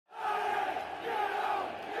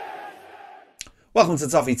Welcome to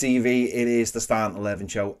Toffee TV. It is the Starting 11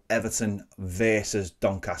 show. Everton versus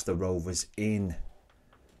Doncaster Rovers in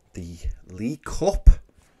the League Cup.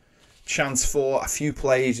 Chance for a few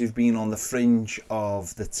players who've been on the fringe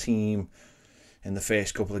of the team in the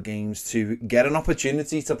first couple of games to get an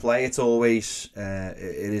opportunity to play. It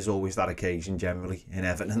is always that occasion generally in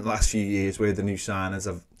Everton in the last few years where the new signers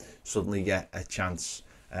have suddenly get a chance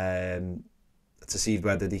to see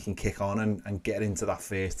whether they can kick on and get into that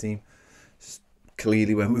first team.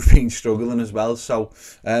 Clearly when we've been struggling as well. So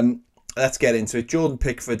let's get into it. Jordan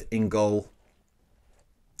Pickford in goal.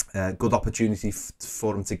 Good opportunity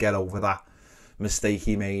for him to get over that mistake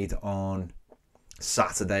he made on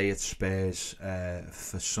Saturday at Spurs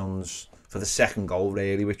for the second goal,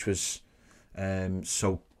 really, which was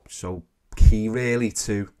so key, really,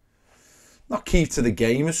 to not key to the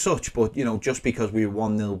game as such, but just because we were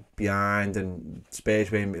 1-0 behind and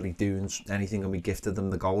Spurs weren't really doing anything and we gifted them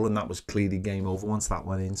the goal, and that was clearly game over once that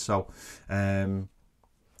went in. So I'm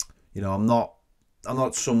not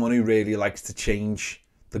someone who really likes to change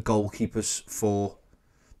the goalkeepers for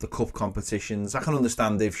the cup competitions. I can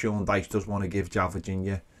understand if Sean Dyche does want to give Jav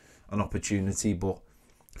Virginia an opportunity, but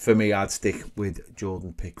for me, I'd stick with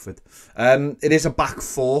Jordan Pickford. It is a back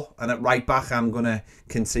four, and at right back, I'm going to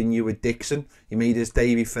continue with Dixon. He made his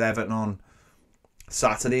debut for Everton on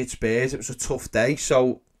Saturday at Spurs. It was a tough day,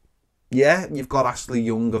 so yeah, you've got Ashley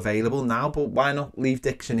Young available now, but why not leave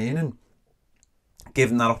Dixon in and give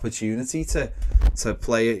him that opportunity to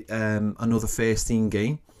play another first team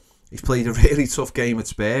game? He's played a really tough game at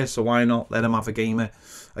Spurs, so why not let him have a game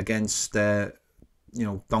against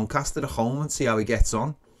Doncaster at home and see how he gets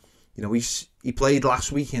on. He played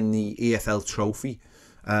last week in the EFL Trophy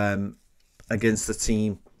against the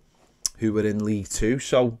team who were in League Two,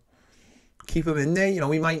 so keep him in there.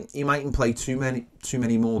 He mightn't play too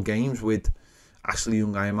many more games with Ashley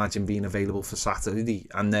Young, I imagine, being available for Saturday,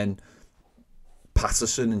 and then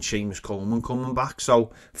Patterson and Seamus Coleman coming back.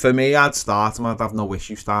 So for me, I'd start him. I'd have no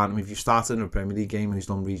issue starting him. If you started in a Premier League game and he's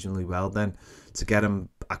done reasonably well, then to get him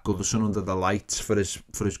at Goodison under the lights for his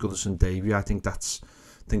Goodison debut, I think that's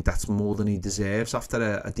more than he deserves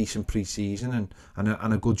after a decent pre-season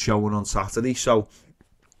and a good showing on Saturday. So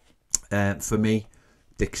for me,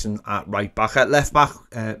 Dixon at right back. At left back,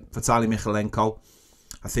 Vitaly Michalenko.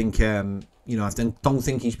 I think I don't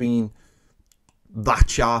think he's been that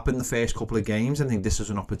sharp in the first couple of games. I think this is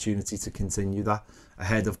an opportunity to continue that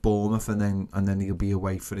ahead of Bournemouth, and then he'll be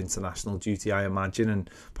away for international duty, I imagine, and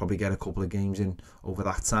probably get a couple of games in over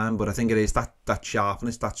that time. But I think it is that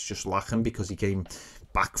sharpness that's just lacking because he came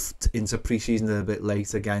back into pre-season a bit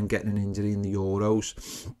late again, getting an injury in the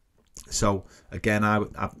Euros. So again, I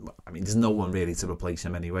mean, there's no one really to replace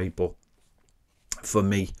him anyway, but for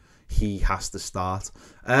me, he has to start.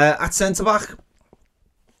 At centre back,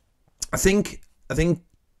 I think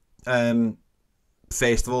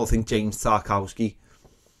first of all, I think James Tarkowski,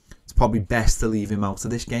 it's probably best to leave him out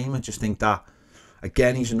of this game. I just think that,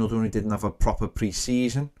 again, he's another one who didn't have a proper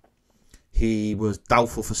pre-season. He was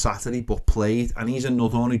doubtful for Saturday, but played, and he's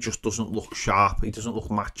another one who just doesn't look sharp. He doesn't look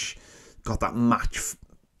got that match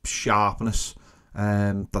sharpness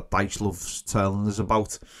that Dyche loves telling us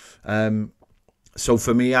about. So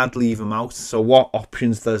for me, I'd leave him out. So what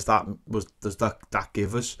options does that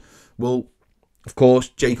give us? Well, of course,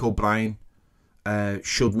 Jake O'Brien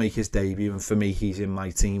should make his debut, and for me, he's in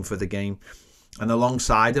my team for the game. And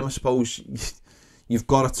alongside him, I suppose you've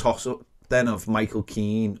got a toss-up then of Michael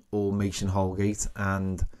Keane or Mason Holgate,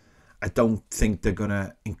 and I don't think they're going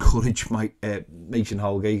to encourage Mason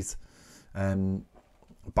Holgate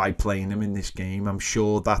by playing him in this game. I'm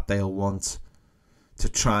sure that they'll want to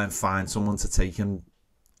try and find someone to take him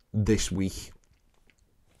this week,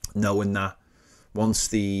 knowing that once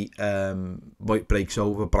the breaks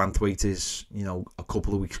over, Branthwaite is a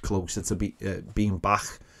couple of weeks closer to being back,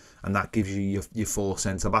 and that gives you your four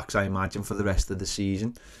centre backs, I imagine, for the rest of the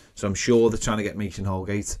season. So I'm sure they're trying to get Mason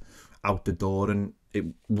Holgate out the door, and it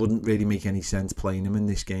wouldn't really make any sense playing him in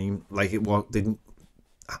this game. Like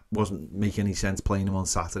wasn't make any sense playing him on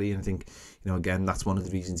Saturday, and I think again that's one of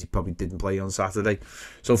the reasons he probably didn't play on Saturday.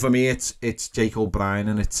 So for me, it's Jake O'Brien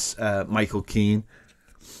and it's Michael Keane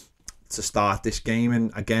to start this game.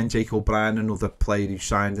 And again, Jake O'Brien, another player who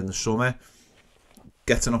signed in the summer,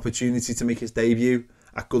 gets an opportunity to make his debut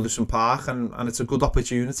at Goodison Park, and it's a good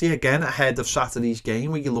opportunity again ahead of Saturday's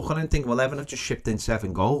game, where you're looking and thinking, well, Everton have just shipped in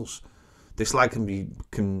 7 goals. This lad can be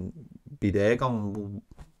there going,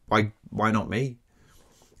 well, why not me?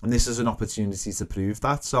 And this is an opportunity to prove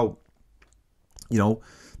that. So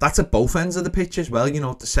that's at both ends of the pitch as well.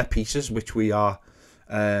 The set pieces, which we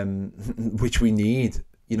need.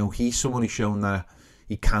 He's someone who's shown that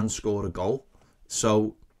he can score a goal.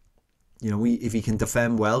 So, you know, if he can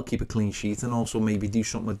defend well, keep a clean sheet, and also maybe do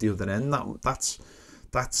something at the other end, that's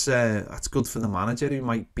good for the manager, who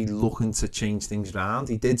might be looking to change things around.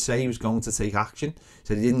 He did say he was going to take action. He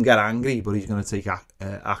said he didn't get angry, but he's going to take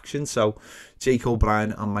action. So Jake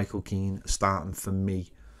O'Brien and Michael Keane starting for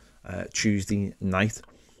me Tuesday night.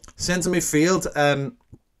 Centre midfield.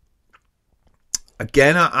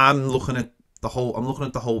 Again, I'm looking at the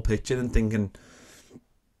whole picture and thinking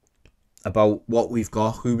about what we've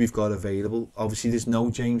got, who we've got available. Obviously, there's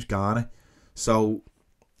no James Garner, so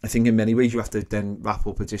I think in many ways you have to then wrap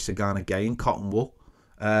up Idrissa Gana Gueye and Cotton Wool,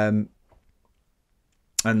 and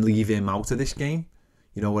leave him out of this game.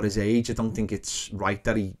 You know, at his age, I don't think it's right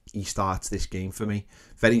that he starts this game for me.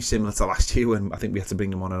 Very similar to last year when I think we had to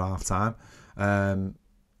bring him on at half time.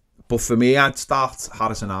 But for me, I'd start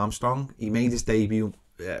Harrison Armstrong. He made his debut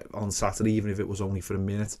on Saturday, even if it was only for a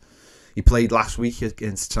minute. He played last week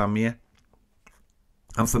against Tranmere.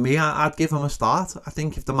 And for me, I'd give him a start. I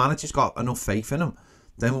think if the manager's got enough faith in him,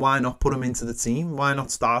 then why not put him into the team? Why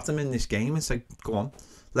not start him in this game and say, go on,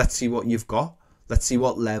 let's see what you've got. Let's see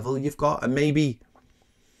what level you've got. And maybe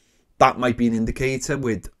that might be an indicator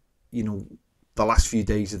with, you know, the last few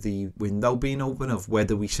days of the window being open, of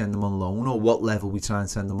whether we send him on loan or what level we try and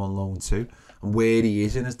send him on loan to, and where he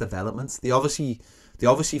is in his development. They obviously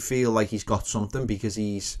feel like he's got something, because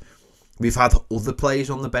we've had other players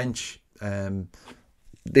on the bench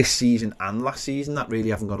this season and last season that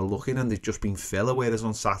really haven't got a look in, and they've just been filler, whereas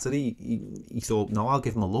on Saturday he thought, no, I'll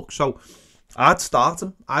give him a look. So I'd start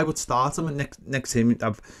him. I would start him, and next to him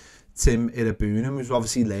have Tim Irabunen, who's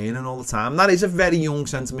obviously learning all the time. That is a very young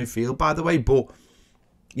centre midfield, by the way, but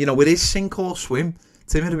you know, it is sink or swim.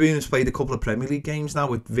 Tim Irabunen played a couple of Premier League games now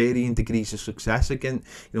with varying degrees of success. Again,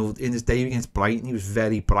 you know, in his day against Brighton, he was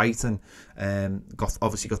very bright and got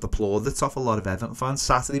the plaudits off a lot of Everton fans.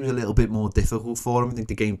 Saturday was a little bit more difficult for him. I think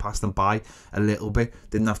the game passed him by a little bit.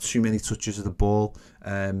 Didn't have too many touches of the ball.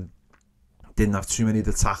 Didn't have too many of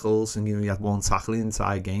the tackles, and you know, he had one tackle in the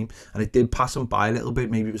entire game, and it did pass him by a little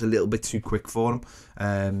bit. Maybe it was a little bit too quick for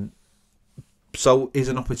him. So is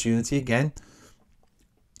an opportunity again.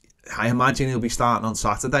 I imagine he'll be starting on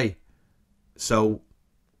Saturday. So,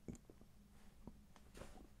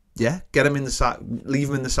 yeah, get him in the side, leave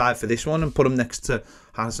him in the side for this one, and put him next to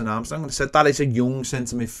Harrison Armstrong. I said that is a young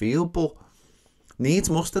centre midfield, but needs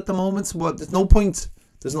must at the moment. But there's no point.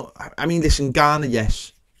 There's no. I mean, listen, Ghana,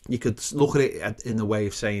 yes, you could look at it in the way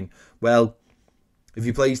of saying, well, if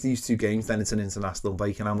he plays these two games, then it's an international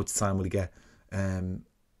break, and how much time will he get? You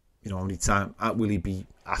know, how many time will he be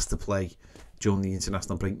asked to play during the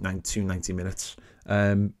international break, 90 minutes.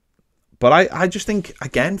 But I just think,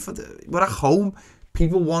 again, we're at home.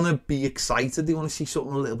 People want to be excited. They want to see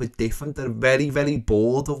something a little bit different. They're very, very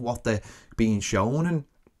bored of what they're being shown. And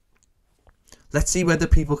let's see whether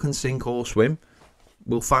people can sink or swim.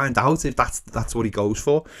 We'll find out if that's what he goes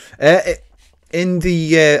for. In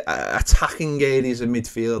the attacking areas of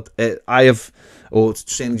midfield, I have, or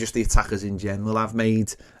certainly just the attackers in general, I've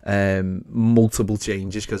made multiple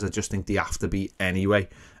changes because I just think they have to be anyway.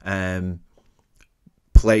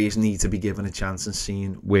 Players need to be given a chance and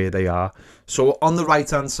seen where they are. So on the right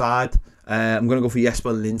hand side, I'm going to go for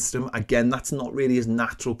Jesper Lindstrom. Again, that's not really his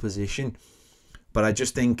natural position, but I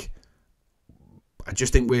just think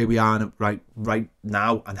where we are right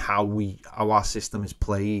now and how our system is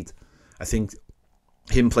played, I think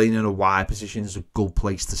him playing in a wide position is a good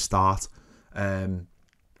place to start.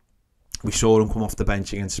 We saw him come off the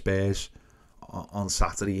bench against Spurs on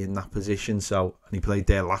Saturday in that position. So, and he played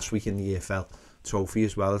there last week in the EFL Toffee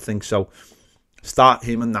as well, I think. So start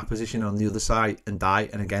him in that position on the other side and die.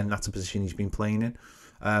 And again, that's a position he's been playing in.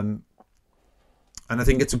 And I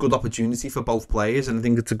think it's a good opportunity for both players. And I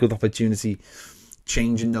think it's a good opportunity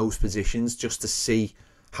changing those positions just to see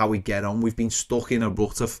how we get on. We've been stuck in a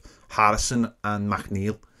rut of Harrison and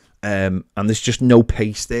McNeil, and there's just no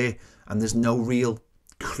pace there, and there's no real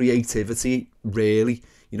creativity, really.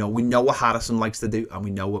 You know, we know what Harrison likes to do, and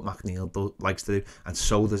we know what McNeil likes to do, and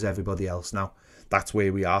so does everybody else now. That's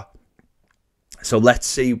where we are. So let's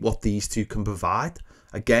see what these two can provide.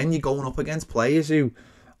 Again, you're going up against players who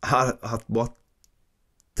are what,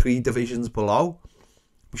 3 divisions below.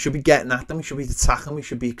 We should be getting at them. We should be attacking. We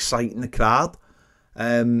should be exciting the crowd.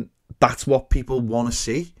 That's what people want to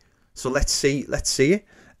see. So let's see it.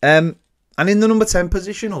 And in the number 10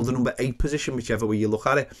 position or the number 8 position, whichever way you look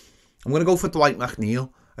at it, I'm going to go for Dwight McNeil.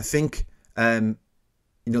 I think, the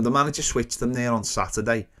manager switched them there on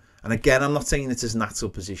Saturday. And again, I'm not saying it's his natural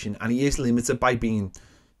position, and he is limited by being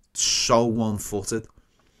so one-footed.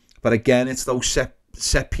 But again, it's those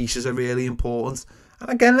set pieces are really important. And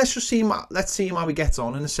again, let's see how he gets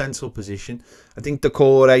on in a central position. I think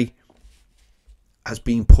Decore has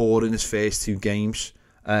been poor in his first 2 games.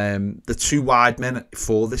 The 2 wide men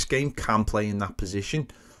for this game can play in that position,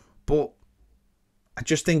 but I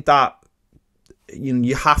just think that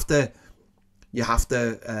you have to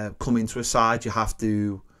come into a side. You have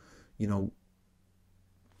to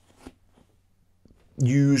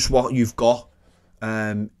use what you've got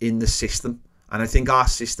in the system. And I think our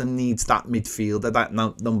system needs that midfielder, that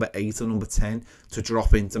number 8 or number 10, to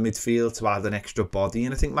drop into midfield to add an extra body.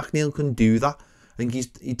 And I think McNeil can do that. I think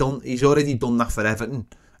he's already done that for Everton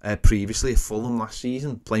previously at Fulham last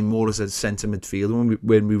season, playing more as a centre midfielder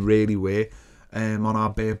when we really were on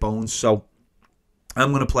our bare bones. So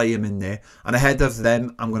I'm going to play him in there. And ahead of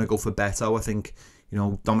them, I'm going to go for Beto. I think,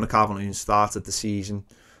 Dominic Calvert-Lewin started the season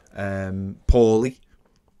poorly.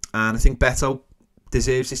 And I think Beto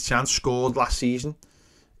deserves his chance. Scored last season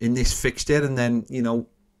in this fixture, and then he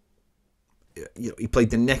played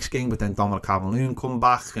the next game, but then Dominic Calvert-Lewin come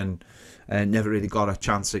back and never really got a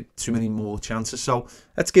chance, too many more chances. So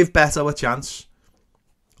let's give Beto a chance.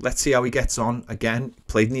 Let's see how he gets on. Again,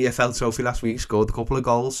 played in the EFL Trophy last week, scored a couple of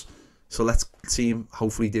goals. So let's see him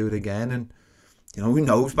hopefully do it again. And who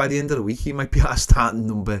knows, by the end of the week he might be our starting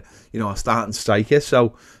number, our starting striker.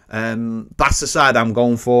 So that's the side I'm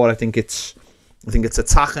going for. I think it's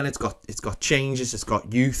attacking. It's got changes. It's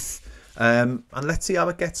got youth. And let's see how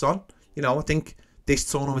it gets on. I think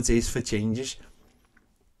this tournament is for changes.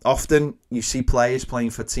 Often you see players playing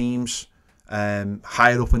for teams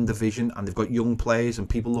higher up in division, and they've got young players, and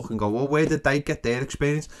people look and go, well, where did they get their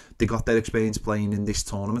experience? They got their experience playing in this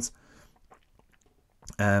tournament.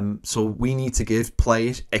 So we need to give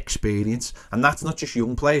players experience, and that's not just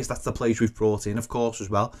young players, that's the players we've brought in, of course, as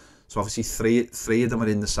well. So obviously three of them are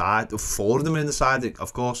in the side, or 4 of them are in the side,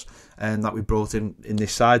 of course, and that we brought in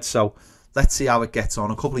this side. So let's see how it gets on.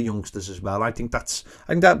 A couple of youngsters as well. I think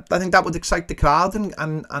that would excite the crowd,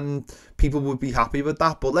 and people would be happy with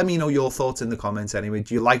that. But let me know your thoughts in the comments anyway.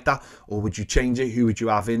 Do you like that, or would you change it? Who would you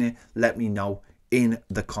have in it? Let me know in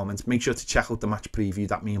the comments. Make sure to check out the match preview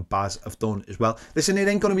that me and Baz have done as well. Listen, it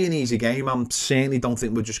ain't going to be an easy game. I certainly don't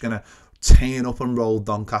think we're just going to turn up and roll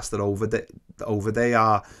Doncaster over. They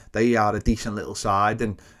are a decent little side,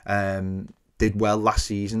 and did well last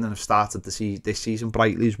season and have started this season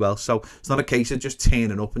brightly as well. So it's not a case of just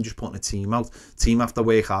turning up and just putting a team out. Team have to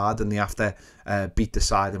work hard, and they have to beat the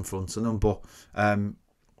side in front of them. But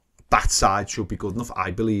that side should be good enough,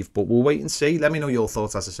 I believe. But we'll wait and see. Let me know your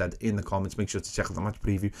thoughts, as I said, in the comments. Make sure to check out the match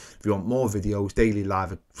preview. If you want more videos, daily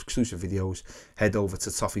live exclusive videos, head over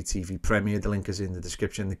to Toffee TV Premier. The link is in the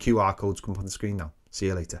description. The QR codes come up on the screen now. See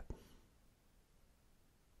you later.